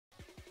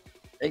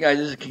Hey guys,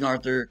 this is King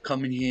Arthur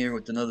coming here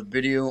with another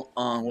video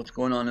on what's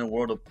going on in the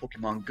world of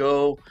Pokemon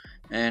Go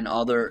and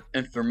other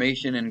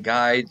information and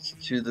guides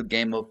to the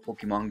game of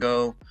Pokemon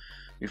Go.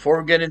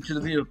 Before we get into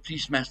the video,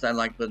 please smash that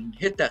like button,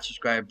 hit that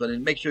subscribe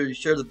button, make sure you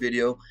share the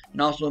video,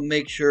 and also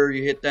make sure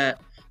you hit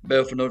that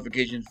bell for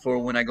notifications for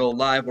when I go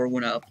live or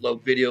when I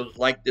upload videos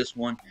like this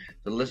one.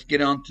 So let's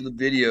get on to the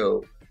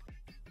video.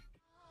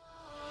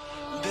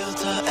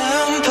 Built an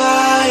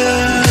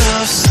empire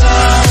of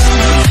sound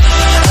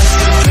as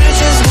the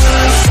bridges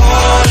were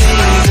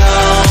falling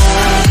down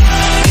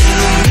in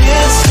the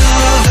midst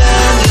of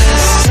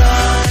endless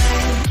time.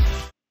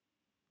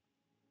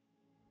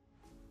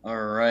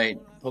 Alright,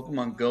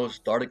 Pokemon Go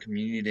started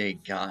Community Day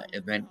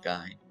event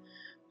guide.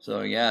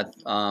 So yeah,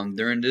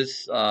 during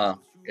this,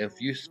 if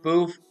you're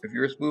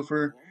a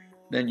spoofer,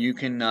 then you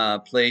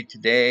can play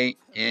today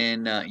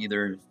in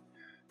either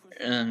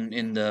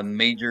in the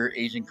major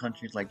Asian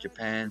countries like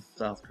Japan,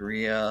 South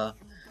Korea,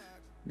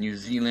 New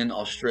Zealand,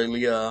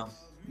 Australia.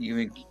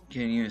 You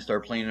can even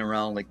start playing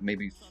around like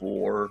maybe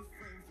 4,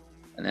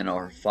 and then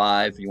or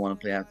 5 if you want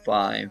to play at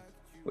 5,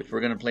 which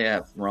we're gonna play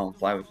at around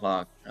 5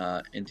 o'clock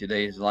in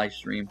today's live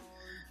stream.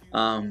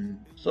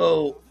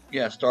 So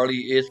yeah,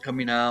 Starly is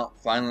coming out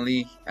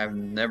finally. I've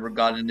never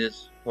gotten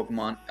this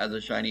Pokemon as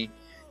a shiny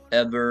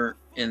ever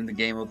in the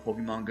game of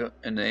Pokemon Go,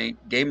 in the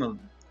game of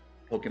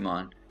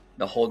Pokemon,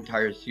 the whole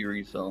entire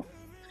series. So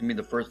it's gonna be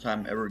the first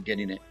time ever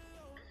getting it.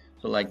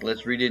 So like,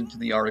 let's read into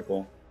the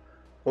article.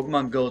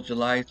 Pokemon Go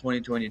July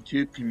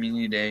 2022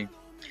 Community Day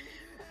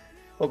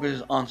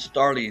focuses on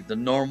Starly, the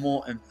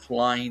normal and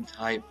flying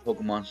type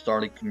Pokemon.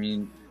 Starly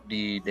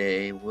Community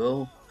Day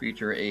will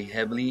feature a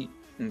heavily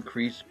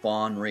increased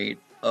spawn rate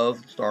of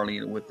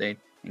Starly with an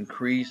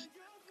increased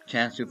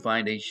chance to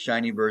find a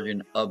shiny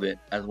version of it,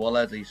 as well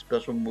as a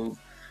special move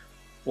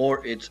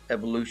for its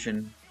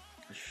evolution,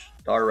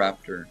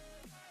 Staraptor,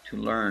 to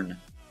learn.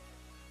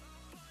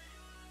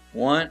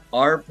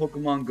 Our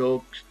Pokemon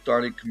Go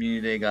Starly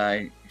Community Day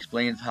guide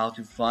explains how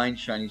to find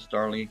shiny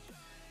Starly,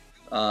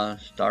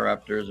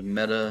 Staraptors,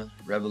 meta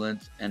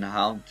relevance, and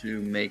how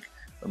to make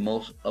the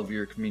most of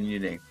your Community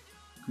Day.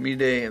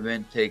 Community Day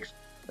event takes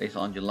place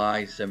on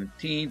July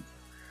 17th,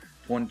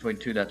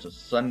 2022. That's a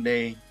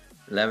Sunday,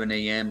 11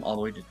 a.m. all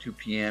the way to 2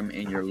 p.m.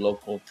 in your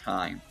local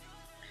time.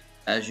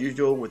 As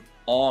usual with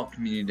all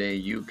Community Day,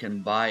 you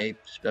can buy a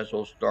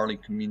special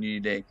Starly Community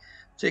Day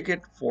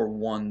ticket for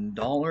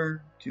 $1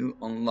 to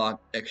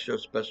unlock extra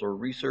special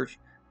research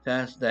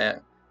tasks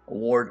that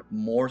award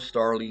more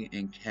Starly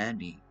and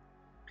candy.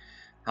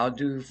 How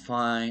do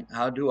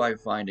I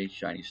find a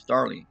shiny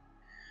Starly?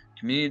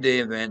 Community Day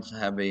events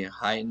have a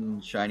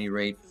heightened shiny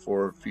rate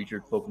for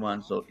featured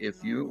Pokemon, so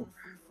if you're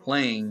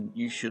playing,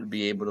 you should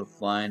be able to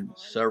find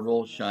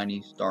several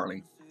shiny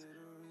Starly.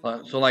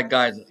 So like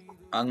guys,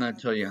 I'm gonna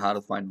tell you how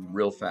to find them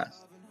real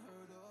fast.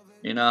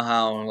 You know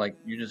how like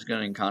you're just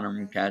gonna encounter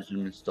them, catch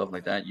them, and stuff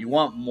like that. You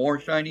want more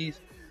shinies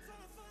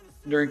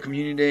during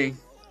Community Day?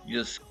 You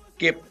just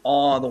skip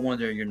all the ones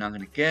that you're not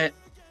gonna get.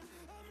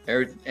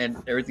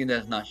 Everything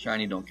that's not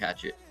shiny, don't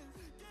catch it.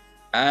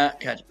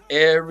 Catch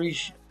every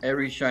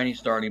shiny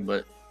Starly,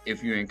 but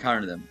if you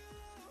encounter them,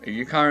 if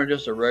you encounter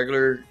just a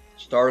regular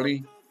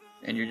Starly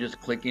and you're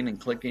just clicking and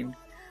clicking,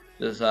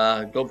 just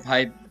go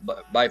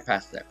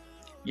bypass that.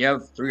 You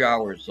have 3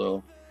 hours,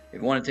 so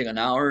if you want to take an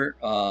hour,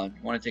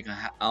 you want to take an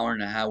hour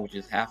and a half, which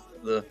is half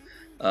of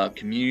the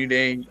Community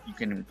Day, you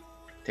can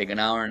take an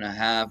hour and a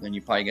half, and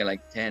you probably get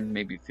like 10,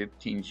 maybe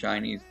 15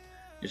 shinies.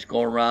 Just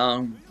go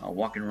around,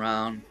 walking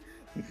around,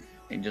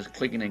 and just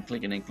clicking and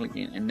clicking and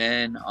clicking, and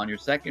then on your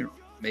second,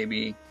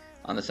 maybe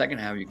on the second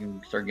half, you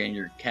can start getting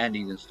your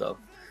candies and stuff.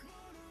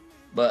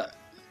 But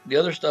the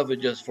other stuff is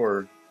just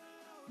for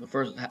the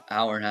first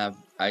hour and a half.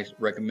 I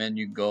recommend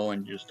you go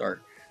and just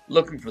start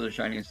looking for the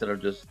shiny instead of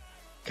just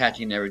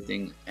catching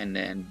everything and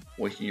then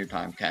wasting your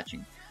time catching.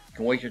 You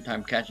can waste your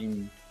time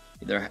catching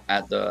either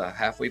at the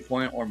halfway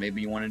point, or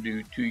maybe you want to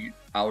do 2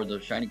 hours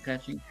of shiny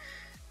catching.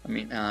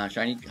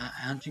 Shiny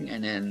hunting,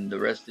 and then the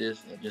rest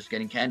is just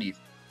getting candies.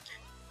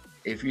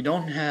 If you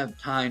don't have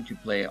time to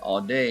play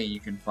all day, you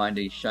can find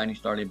a shiny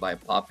Starly by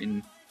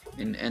popping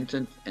in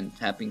Incense and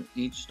tapping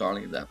each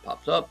Starly that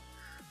pops up.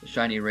 The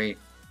shiny rate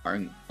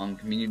on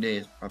Community Day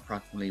is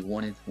approximately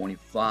 1 in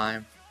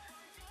 25.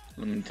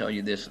 Let me tell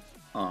you this.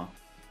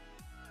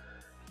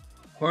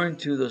 According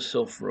to the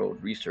Silph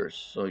Road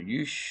research, so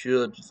you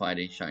should find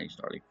a shiny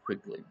Starly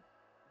quickly.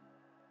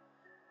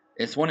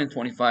 It's 1 in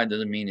 25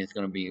 doesn't mean it's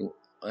going to be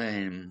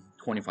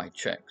 25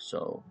 checks,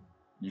 so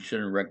you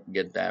shouldn't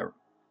get that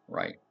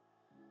right.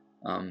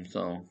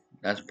 So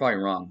that's probably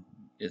wrong.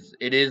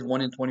 It is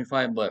 1 in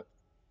 25, but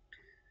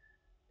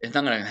it's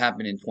not going to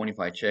happen in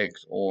 25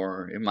 checks,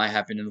 or it might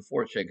happen in the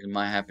 4 checks. It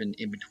might happen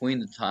in between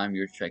the time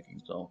you're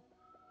checking, so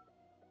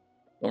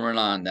don't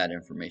rely on that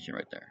information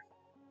right there.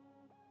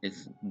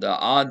 The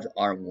odds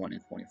are 1 in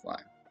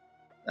 25.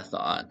 That's the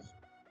odds.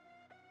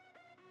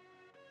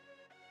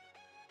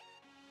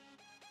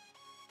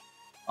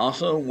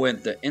 Also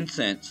with the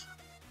incense,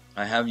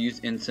 I have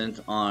used incense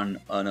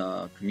on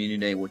a Community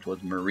Day, which was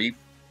Mareep.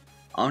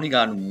 I only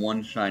got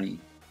one shiny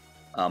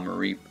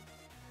Mareep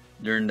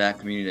during that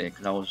community day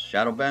because I was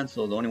shadow banned.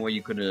 So the only way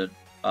you could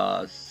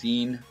have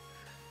seen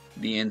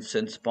the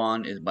incense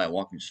spawn is by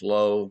walking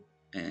slow,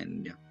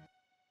 and yeah,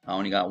 I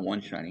only got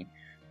one shiny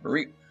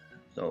Mareep,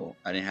 so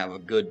I didn't have a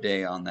good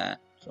day on that.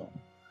 So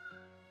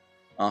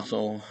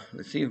also,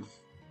 let's see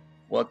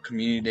what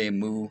community day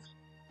move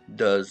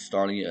does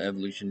Starly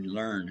Evolution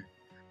learn.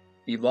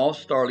 Evolve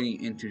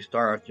Starly into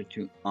Staraptor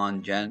 2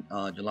 on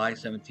July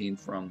 17th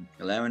from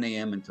 11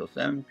 a.m. until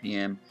 7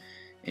 p.m.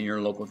 in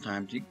your local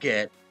time to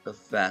get the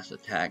fast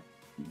attack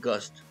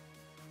Gust.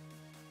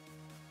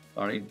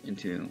 Starly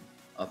into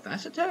a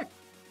fast attack?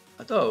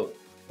 I thought,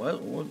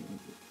 what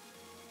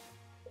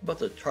about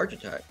the charge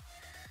attack?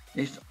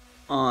 Based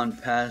on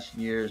past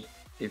years,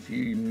 if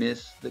you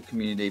miss the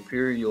community day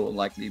period, you'll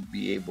likely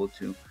be able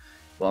to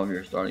evolve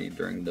your Starly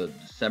during the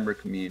December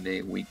community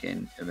day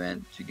weekend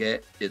event to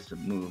get its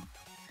move.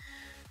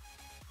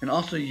 And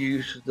also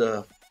use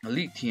the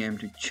Elite TM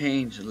to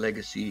change the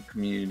Legacy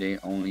community day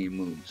only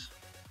moves.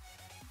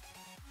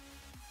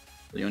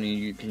 So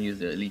you can use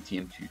the Elite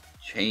TM to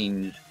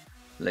change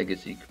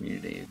Legacy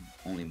community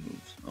only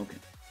moves. Okay.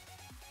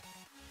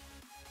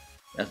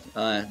 That's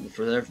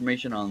for the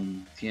information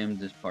on TM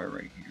this part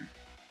right here.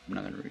 I'm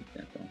not gonna read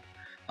that though.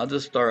 How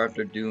does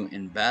Staraptor do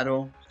in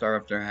battle?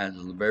 Staraptor has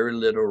very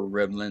little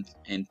relevance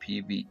in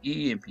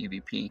PvE and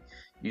PvP.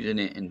 Using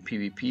it in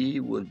PvP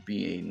would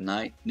be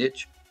a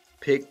niche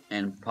pick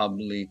and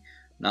probably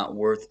not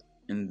worth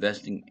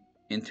investing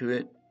into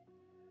it.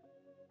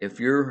 If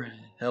you're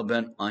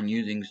hellbent on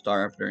using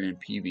Staraptor in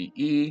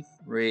PvE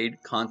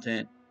raid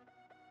content,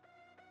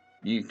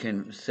 you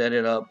can set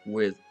it up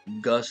with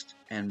Gust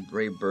and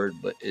Brave Bird,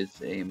 but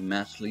it's a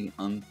massively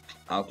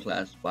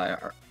outclassed by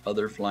our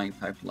other flying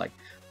types like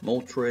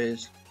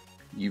Moltres,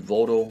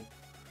 Yveltal.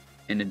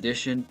 In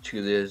addition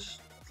to this,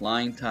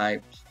 flying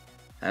types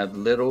have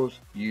little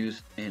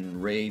use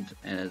in raids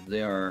as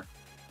there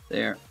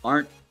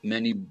aren't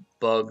many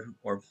bug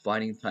or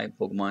fighting type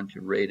Pokemon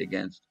to raid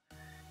against.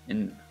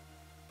 In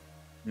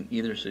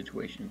either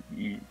situation,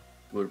 you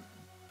would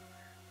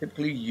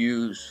typically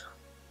use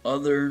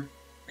other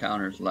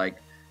counters like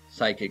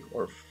Psychic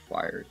or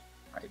Fire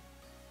type.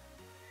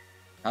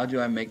 How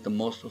do I make the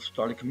most of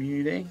Starly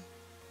Community Day?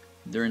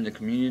 During the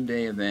Community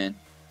Day event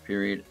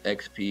period,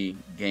 XP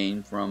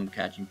gained from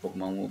catching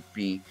Pokemon will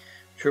be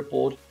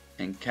tripled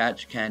and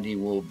catch candy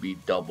will be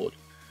doubled.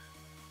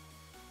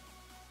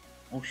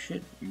 Oh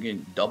shit, you're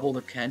getting double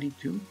the candy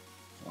too?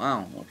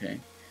 Wow, okay.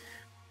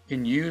 You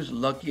can use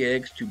lucky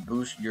eggs to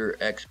boost your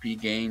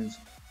XP gains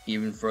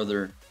even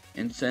further.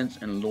 Incense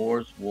and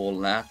lures will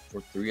last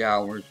for 3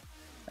 hours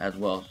as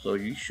well, so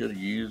you should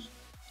use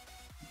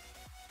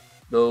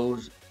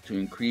those to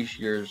increase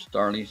your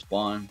Starly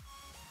spawn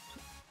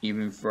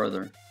even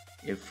further.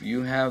 If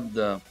you have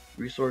the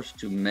resource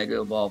to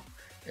Mega Evolve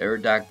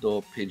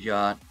Aerodactyl,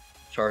 Pidgeot,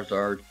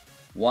 Charizard,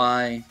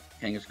 Y,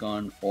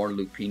 Kangaskhan, or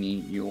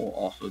Lupini, you will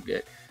also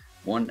get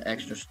 1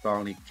 extra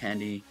Starly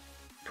candy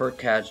per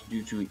catch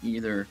due to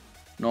either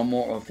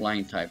normal or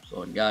flying type.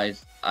 So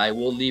guys, I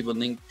will leave a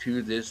link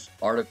to this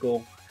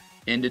article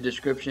in the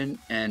description,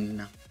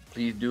 and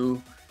please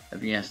do,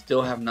 if you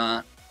still have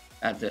not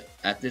at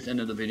this end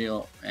of the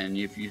video, and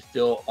if you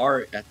still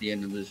are at the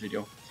end of this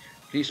video,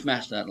 please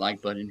smash that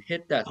like button,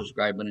 hit that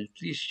subscribe button,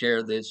 please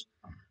share this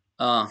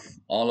all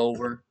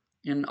over,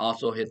 and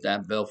also hit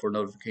that bell for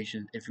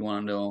notifications if you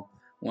want to know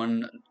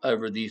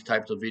whenever these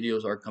types of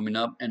videos are coming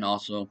up, and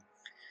also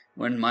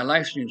when my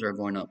live streams are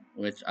going up,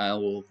 which I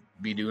will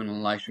be doing a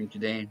live stream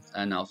today,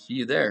 and I'll see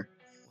you there.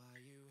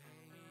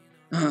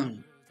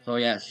 So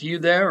yeah, see you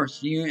there, or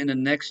see you in the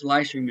next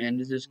live stream. And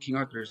this is King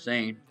Arthur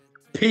saying,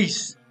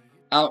 peace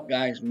out,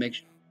 guys. Make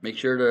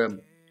sure to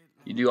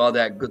you do all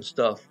that good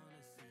stuff.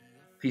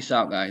 Peace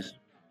out, guys.